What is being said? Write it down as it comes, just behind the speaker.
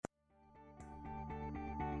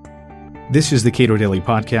This is the Cato Daily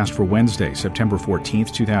Podcast for Wednesday, September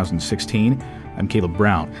 14th, 2016. I'm Caleb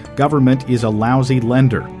Brown. Government is a lousy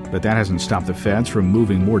lender, but that hasn't stopped the feds from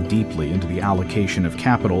moving more deeply into the allocation of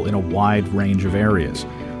capital in a wide range of areas.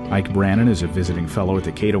 Ike Brannon is a visiting fellow at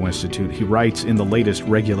the Cato Institute. He writes in the latest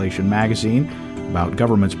Regulation magazine about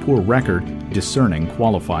government's poor record discerning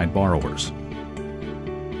qualified borrowers.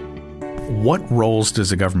 What roles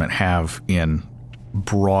does the government have in,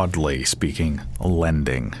 broadly speaking,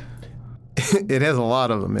 lending? It has a lot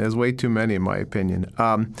of them. It has way too many, in my opinion.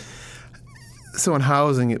 So in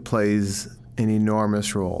housing, it plays an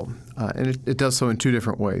enormous role. And it does so in two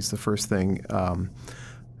different ways. The first thing,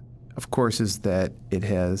 of course, is that it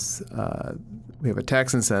has we have a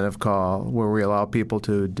tax incentive where we allow people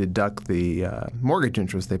to deduct the mortgage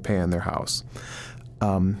interest they pay on their house.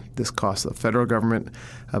 This costs the federal government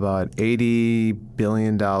about $80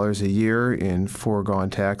 billion a year in foregone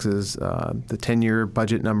taxes. The 10-year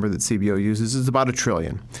budget number that CBO uses is about $1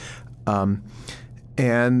 trillion.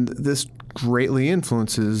 And this greatly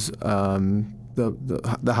influences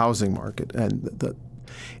the housing market. And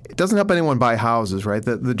it doesn't help anyone buy houses, right?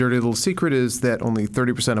 The dirty little secret is that only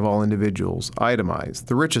 30% of all individuals itemize,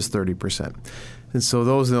 the richest 30%. And so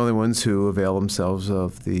those are the only ones who avail themselves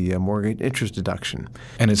of the mortgage interest deduction.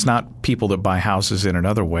 And it's not people that buy houses in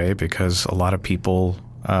another way, because a lot of people,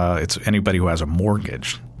 it's anybody who has a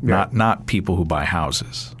mortgage, not people who buy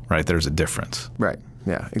houses, right? There's a difference. Right.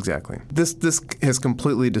 Yeah, exactly. This has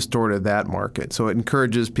completely distorted that market. So it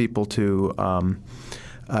encourages people to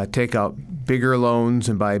take out bigger loans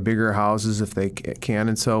and buy bigger houses if they can.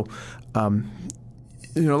 And so, a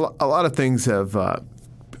lot of things have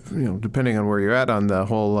depending on where you're at on the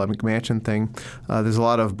whole McMansion thing, there's a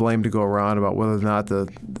lot of blame to go around about whether or not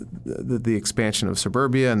the expansion of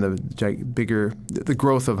suburbia and the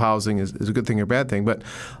growth of housing is a good thing or a bad thing. But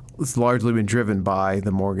it's largely been driven by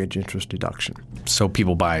the mortgage interest deduction. So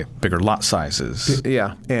people buy bigger lot sizes.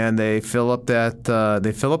 Yeah, and they fill up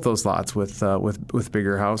those lots with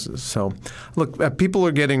bigger houses. So, look, people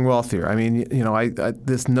are getting wealthier. I mean,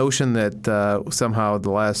 this notion that somehow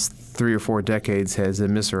the last 3 or 4 decades has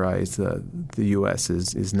emiscerized the U.S.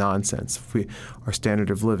 is nonsense. Our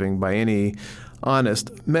standard of living, by any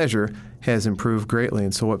honest measure, has improved greatly.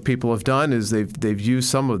 And so what people have done is they've used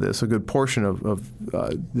some of this, a good portion of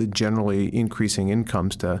the generally increasing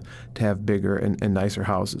incomes to have bigger and nicer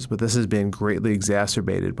houses. But this has been greatly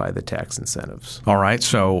exacerbated by the tax incentives. All right.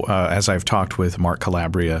 So as I've talked with Mark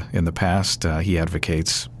Calabria in the past, he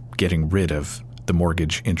advocates getting rid of the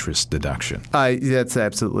mortgage interest deduction. That's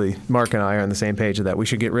absolutely. Mark and I are on the same page of that. We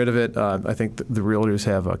should get rid of it. I think the realtors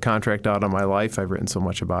have a contract out on my life. I've written so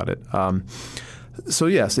much about it. So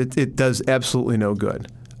yes, it does absolutely no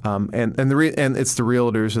good. And it's the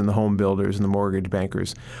realtors and the home builders and the mortgage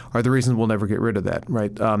bankers are the reason we'll never get rid of that,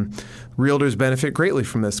 right? Realtors benefit greatly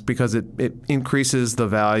from this because it increases the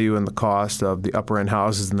value and the cost of the upper end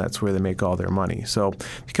houses, and that's where they make all their money. So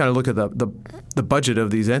if you kind of look at the budget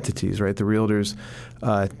of these entities, right? The realtors,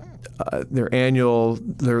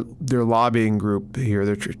 their lobbying group here,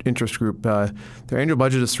 their interest group, their annual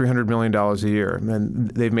budget is $300 million a year,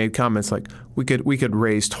 and they've made comments like we could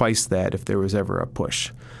raise twice that if there was ever a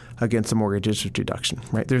push against the mortgage interest deduction.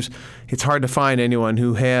 Right? It's hard to find anyone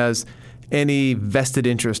who has any vested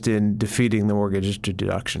interest in defeating the mortgage interest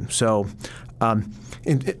deduction. So,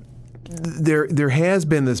 there has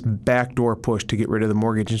been this backdoor push to get rid of the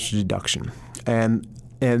mortgage interest deduction, and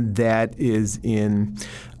that is in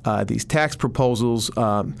these tax proposals,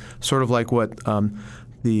 sort of like what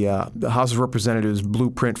the House of Representatives'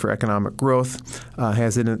 blueprint for economic growth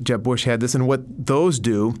has in it. Jeb Bush had this. And what those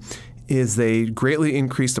do is they greatly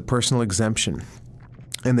increase the personal exemption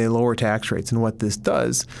and they lower tax rates. And what this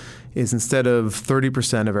does is instead of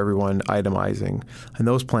 30% of everyone itemizing, in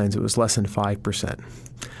those plans it was less than 5%.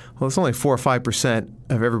 Well, it's only 4 or 5%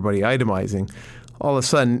 of everybody itemizing. All of a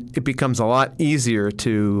sudden, it becomes a lot easier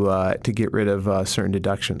to get rid of certain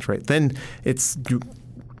deductions, right? Then it's the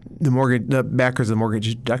backers of the mortgage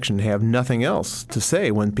deduction have nothing else to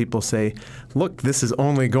say when people say, "Look, this is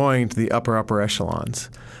only going to the upper echelons."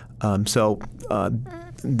 So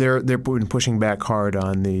they're pushing back hard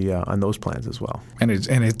on those plans as well. And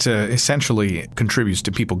it essentially contributes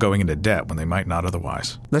to people going into debt when they might not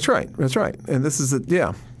otherwise. That's right. And this is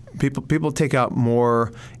People take out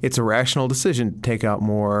more. It's a rational decision to take out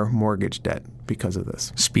more mortgage debt because of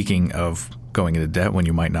this. Speaking of going into debt when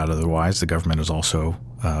you might not otherwise, the government has also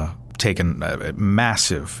taken a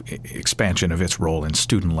massive expansion of its role in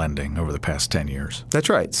student lending over the past 10 years. That's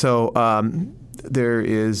right. So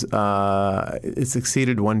it's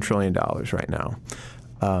exceeded $1 trillion right now.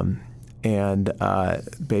 And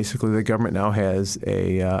basically the government now has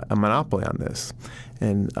a monopoly on this.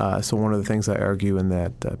 And so one of the things I argue in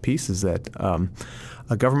that piece is that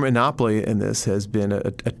a government monopoly in this has been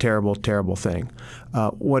a terrible, terrible thing.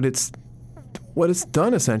 What it's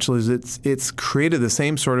done essentially is it's created the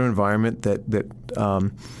same sort of environment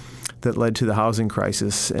that led to the housing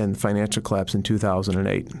crisis and financial collapse in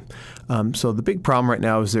 2008. So the big problem right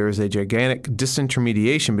now is there is a gigantic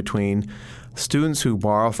disintermediation between students who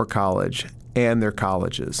borrow for college and their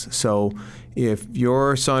colleges. So if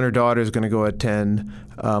your son or daughter is going to go attend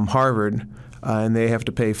Harvard and they have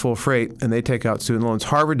to pay full freight and they take out student loans,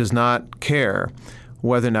 Harvard does not care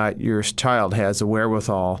whether or not your child has the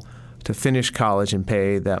wherewithal to finish college and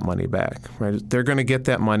pay that money back. Right? They're going to get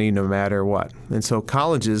that money no matter what. And so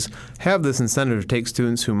colleges have this incentive to take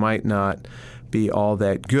students who might not be all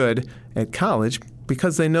that good at college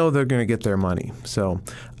because they know they're going to get their money. So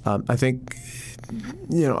I think,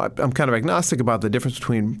 I'm kind of agnostic about the difference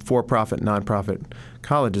between for-profit and nonprofit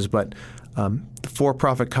colleges, but the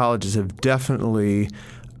for-profit colleges have definitely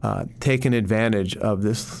taken advantage of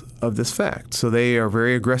this fact. So they are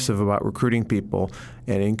very aggressive about recruiting people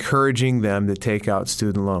and encouraging them to take out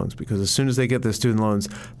student loans, because as soon as they get their student loans,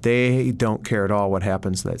 they don't care at all what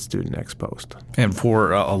happens to that student ex post. And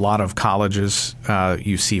for a lot of colleges,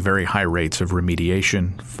 you see very high rates of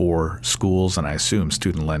remediation for schools, and I assume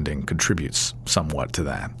student lending contributes somewhat to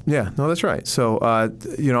that. Yeah, no, that's right. So, I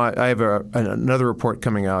have another report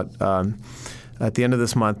coming out at the end of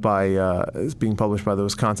this month it's being published by the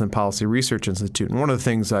Wisconsin Policy Research Institute. And one of the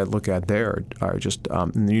things I look at there are just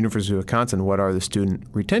in the University of Wisconsin, what are the student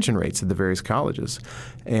retention rates at the various colleges?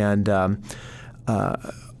 And an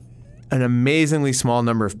amazingly small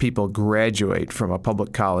number of people graduate from a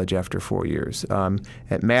public college after 4 years.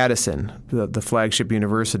 At Madison, the flagship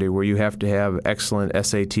university where you have to have excellent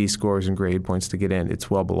SAT scores and grade points to get in, it's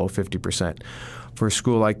well below 50%. For a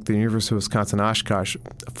school like the University of Wisconsin-Oshkosh,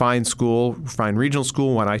 a fine regional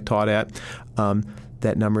school, one I taught at,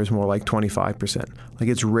 that number is more like 25%. Like,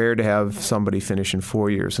 it's rare to have somebody finish in 4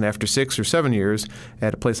 years. And after 6 or 7 years,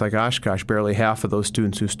 at a place like Oshkosh, barely half of those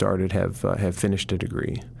students who started have finished a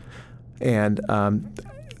degree. And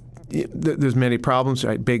there's many problems.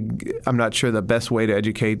 Right? I'm not sure the best way to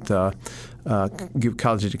educate, give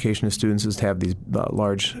college education to students is to have these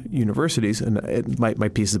large universities, and my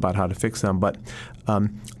piece is about how to fix them. But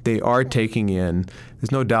they are taking in.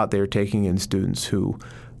 There's no doubt they are taking in students who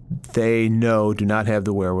they know do not have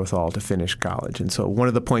the wherewithal to finish college. And so one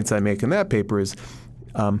of the points I make in that paper is,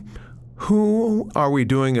 who are we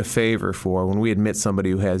doing a favor for when we admit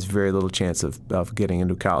somebody who has very little chance of getting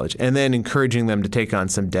into college, and then encouraging them to take on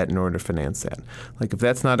some debt in order to finance that? Like, if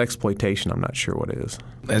that's not exploitation, I'm not sure what is.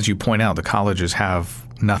 As you point out, the colleges have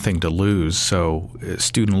nothing to lose, so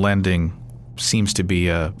student lending seems to be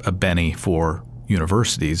a Benny for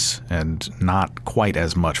universities and not quite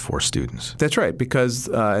as much for students. That's right, because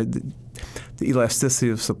the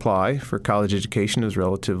elasticity of supply for college education is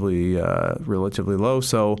relatively low,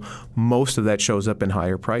 so most of that shows up in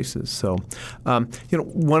higher prices. So,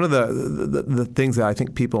 one of the things that I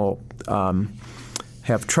think people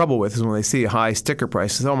have trouble with is when they see high sticker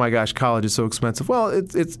prices. Oh my gosh, college is so expensive. Well,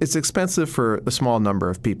 it's expensive for a small number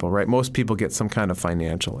of people, right? Most people get some kind of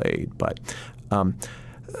financial aid, but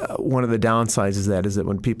one of the downsides is that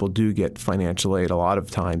when people do get financial aid, a lot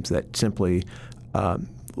of times that simply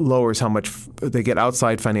lowers how much they get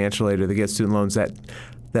outside financial aid, or they get student loans,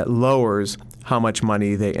 that lowers how much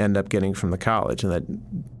money they end up getting from the college, and that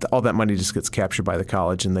all that money just gets captured by the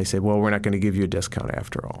college, and they say, well, we're not going to give you a discount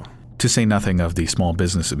after all. To say nothing of the Small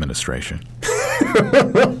Business Administration.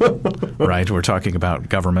 Right? We're talking about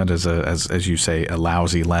government as you say, a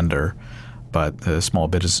lousy lender, but the Small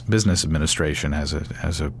Business Administration has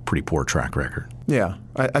a pretty poor track record. Yeah,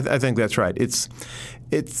 I think that's right.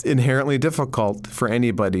 It's inherently difficult for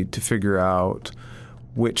anybody to figure out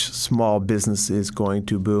which small business is going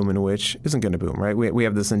to boom and which isn't going to boom, right? We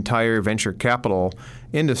have this entire venture capital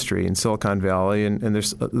industry in Silicon Valley, and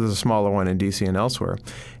there's a smaller one in D.C. and elsewhere.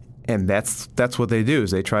 And that's what they do,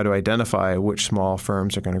 is they try to identify which small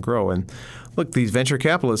firms are going to grow. And look, these venture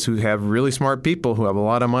capitalists who have really smart people who have a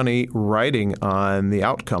lot of money riding on the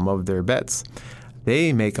outcome of their bets,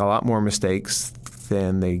 they make a lot more mistakes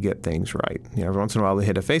than they get things right. Every once in a while they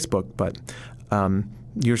hit a Facebook, but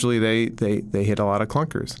usually they hit a lot of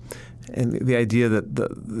clunkers. And the idea that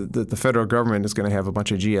the federal government is going to have a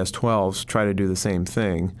bunch of GS-12s try to do the same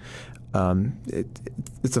thing,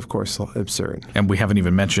 it's of course absurd. And we haven't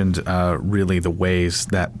even mentioned really the ways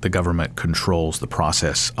that the government controls the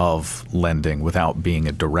process of lending without being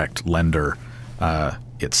a direct lender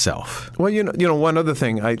itself. Well, one other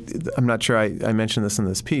thing, I'm not sure I mentioned this in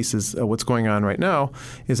this piece, is what's going on right now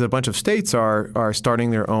is a bunch of states are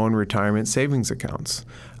starting their own retirement savings accounts.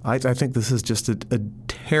 I think this is just a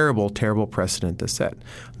terrible, terrible precedent to set.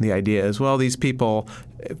 The idea is, well, these people,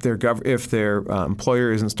 if their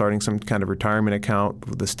employer isn't starting some kind of retirement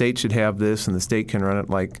account, the state should have this, and the state can run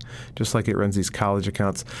it just like it runs these college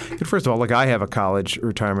accounts. And first of all, I have a college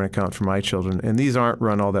retirement account for my children, and these aren't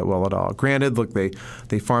run all that well at all. Granted,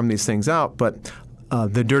 they farm these things out, but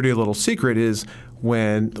the dirty little secret is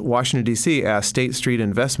when Washington, D.C. asked State Street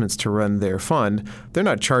Investments to run their fund, they're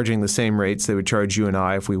not charging the same rates they would charge you and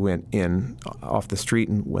I if we went in off the street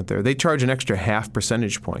and went there. They charge an extra 0.5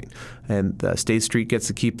 percentage point, and State Street gets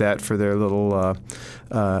to keep that for their little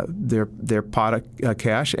their pot of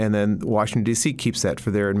cash, and then Washington, D.C. keeps that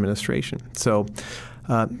for their administration. So,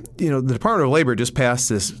 the Department of Labor just passed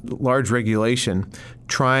this large regulation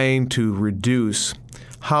trying to reduce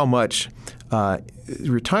how much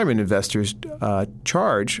retirement investors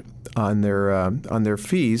charge on their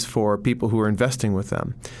fees for people who are investing with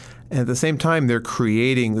them. And at the same time, they're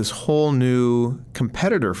creating this whole new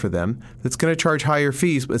competitor for them that's going to charge higher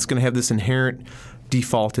fees, but it's going to have this inherent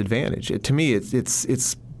default advantage. To me,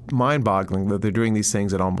 it's mind-boggling that they're doing these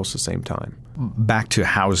things at almost the same time. Back to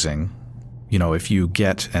housing, if you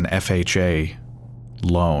get an FHA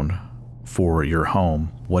loan for your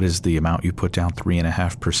home, what is the amount you put down?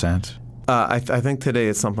 3.5%? I think today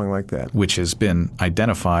it's something like that. Which has been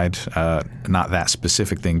identified, not that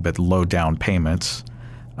specific thing, but low down payments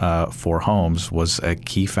for homes was a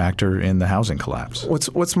key factor in the housing collapse.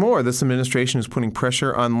 What's more, this administration is putting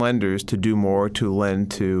pressure on lenders to do more to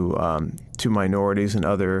lend to minorities and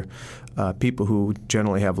other people who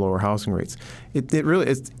generally have lower housing rates. It really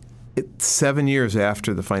is. It's 7 years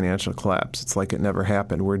after the financial collapse. It's like it never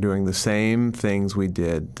happened. We're doing the same things we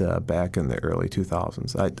did back in the early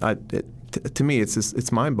 2000s. To me,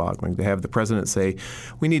 it's mind-boggling to have the president say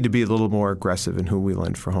we need to be a little more aggressive in who we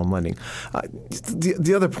lend for home lending.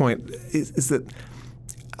 The other point is that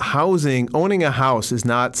owning a house is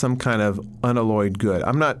not some kind of unalloyed good.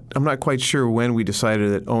 I'm not quite sure when we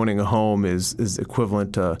decided that owning a home is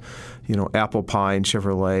equivalent to, apple pie and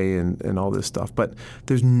Chevrolet and all this stuff. But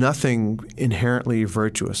there's nothing inherently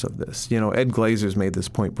virtuous of this. Ed Glazer's made this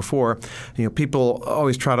point before. People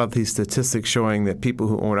always trot out these statistics showing that people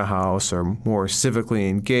who own a house are more civically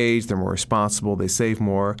engaged, they're more responsible, they save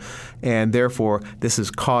more, and therefore this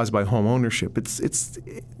is caused by home ownership.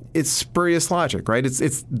 It's spurious logic, right?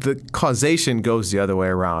 It's the causation goes the other way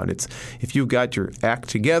around. It's if you've got your act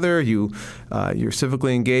together, you're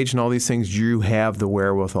civically engaged in all these things, you have the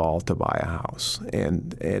wherewithal to buy a house.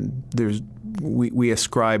 And we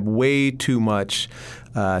ascribe way too much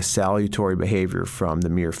salutary behavior from the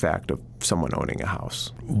mere fact of someone owning a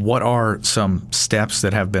house. What are some steps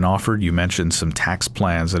that have been offered? You mentioned some tax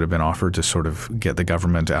plans that have been offered to sort of get the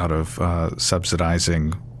government out of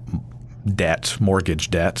subsidizing debt,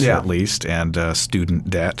 mortgage debt at least, and student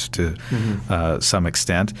debt to some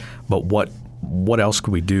extent. But what else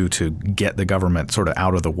could we do to get the government sort of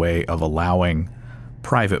out of the way of allowing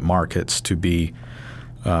private markets to be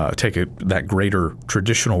take that greater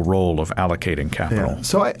traditional role of allocating capital? Yeah.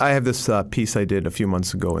 So I have this piece I did a few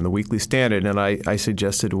months ago in the Weekly Standard, and I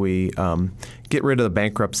suggested we get rid of the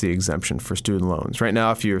bankruptcy exemption for student loans. Right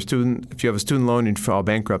now, if you have a student loan and you file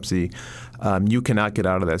bankruptcy, you cannot get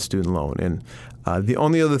out of that student loan. And the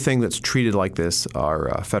only other thing that's treated like this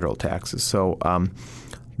are federal taxes. So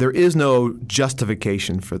there is no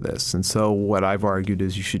justification for this. And so what I've argued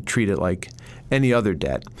is you should treat it like any other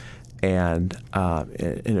debt. And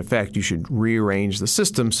in effect, you should rearrange the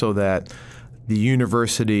system so that the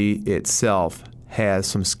university itself has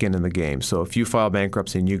some skin in the game. So if you file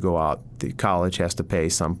bankruptcy and you go out, the college has to pay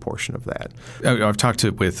some portion of that. I've talked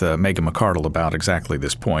with Megan McArdle about exactly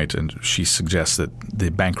this point, and she suggests that the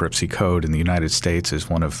bankruptcy code in the United States is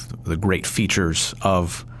one of the great features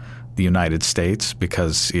of the United States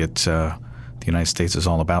because the United States is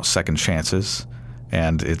all about second chances,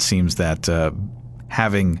 and it seems that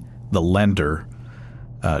having the lender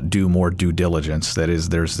do more due diligence, that is,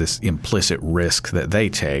 there's this implicit risk that they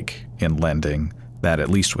take in lending that, at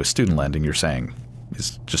least with student lending, you're saying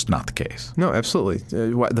is just not the case. No, absolutely.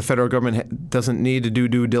 The federal government doesn't need to do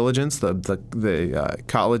due diligence. The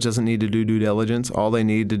college doesn't need to do due diligence. All they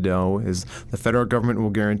need to know is the federal government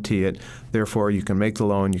will guarantee it. Therefore, you can make the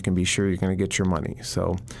loan. You can be sure you're going to get your money.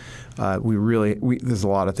 So there's a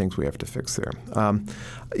lot of things we have to fix there.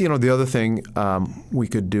 The other thing we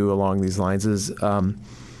could do along these lines is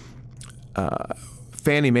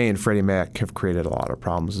Fannie Mae and Freddie Mac have created a lot of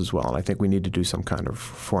problems as well, and I think we need to do some kind of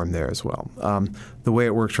reform there as well. The way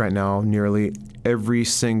it works right now, nearly every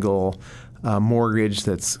single mortgage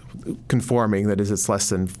that's conforming, that is, it's less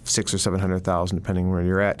than $600,000 or $700,000, depending where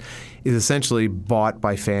you're at, is essentially bought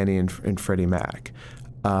by Fannie and Freddie Mac.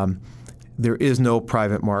 There is no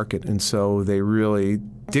private market, and so they really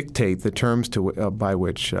dictate the terms by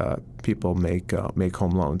which people make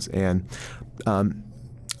home loans. And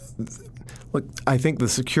look, I think the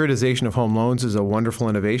securitization of home loans is a wonderful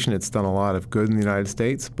innovation. It's done a lot of good in the United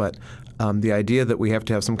States, but the idea that we have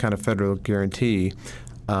to have some kind of federal guarantee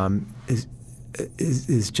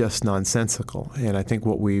is just nonsensical. And I think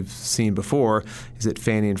what we've seen before is that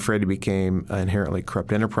Fannie and Freddie became inherently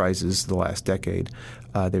corrupt enterprises the last decade.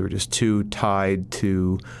 They were just too tied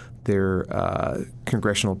to their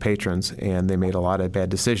congressional patrons, and they made a lot of bad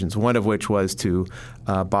decisions, one of which was to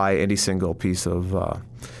buy any single piece of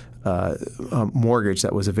mortgage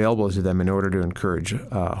that was available to them in order to encourage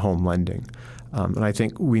home lending. And I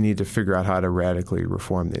think we need to figure out how to radically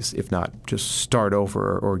reform this, if not just start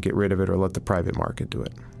over or get rid of it or let the private market do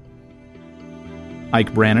it.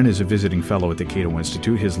 Ike Brannon is a visiting fellow at the Cato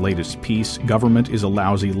Institute. His latest piece, Government is a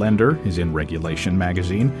Lousy Lender, is in Regulation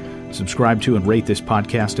magazine. Subscribe to and rate this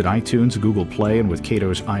podcast at iTunes, Google Play, and with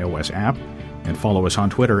Cato's iOS app. And follow us on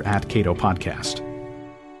Twitter @Cato Podcast.